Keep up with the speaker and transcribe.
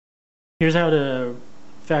Here's how to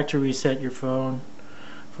factory reset your phone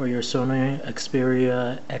for your Sony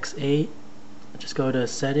Xperia X8. Just go to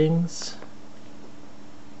settings,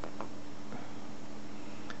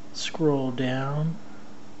 scroll down,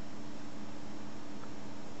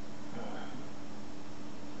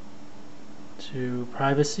 to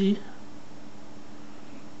privacy,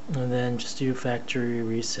 and then just do factory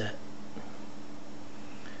reset.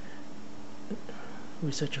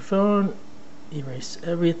 Reset your phone, erase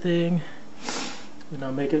everything, and now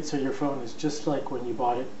make it so your phone is just like when you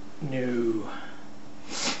bought it new.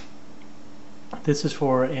 This is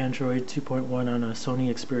for Android 2.1 on a Sony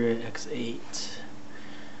Xperia X8.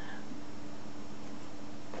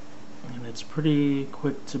 And it's pretty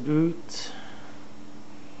quick to boot.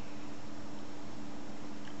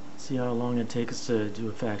 See how long it takes to do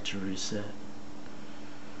a factory reset.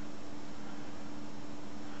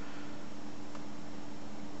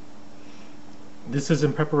 This is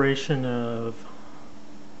in preparation of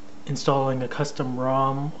installing a custom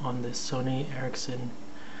ROM on this Sony Ericsson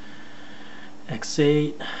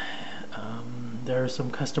X8. There are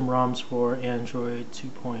some custom ROMs for Android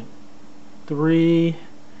 2.3,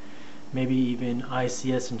 maybe even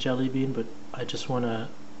ICS and Jelly Bean, but I just want to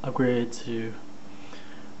upgrade to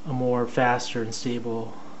a more faster and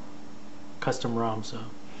stable custom ROM. So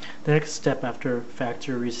the next step after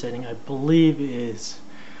factory resetting, I believe, is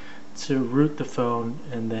to root the phone,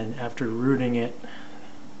 and then after rooting it,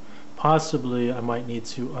 possibly I might need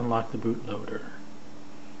to unlock the bootloader,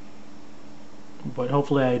 but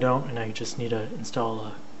hopefully I don't, and I just need to install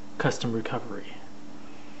a custom recovery.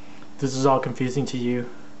 This is all confusing to you.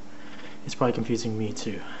 It's probably confusing me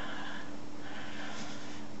too.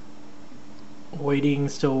 Waiting,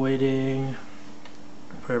 still waiting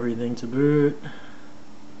for everything to boot.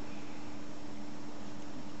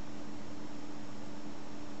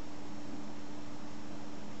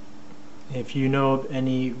 If you know of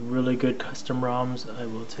any really good custom ROMs, I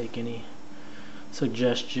will take any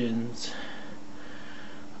suggestions.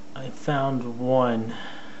 I found one.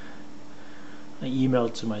 I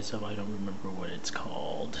emailed to myself. I don't remember what it's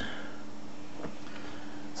called.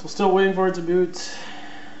 So still waiting for it to boot.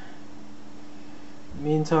 In the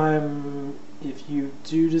meantime, if you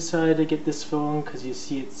do decide to get this phone because you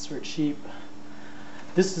see it's for cheap,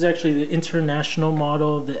 this is actually the international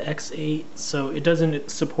model of the X8, so it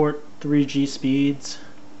doesn't support 3G speeds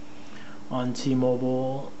on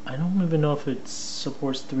T-Mobile. I don't even know if it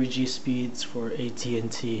supports 3G speeds for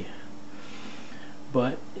AT&T,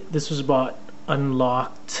 but this was bought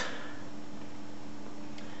unlocked.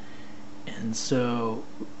 And so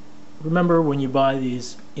remember, when you buy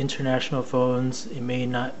these international phones, it may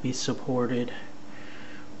not be supported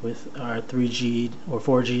with our 3G or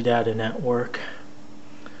 4G data network.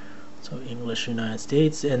 So English United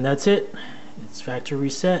States, and that's it. It's factory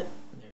reset.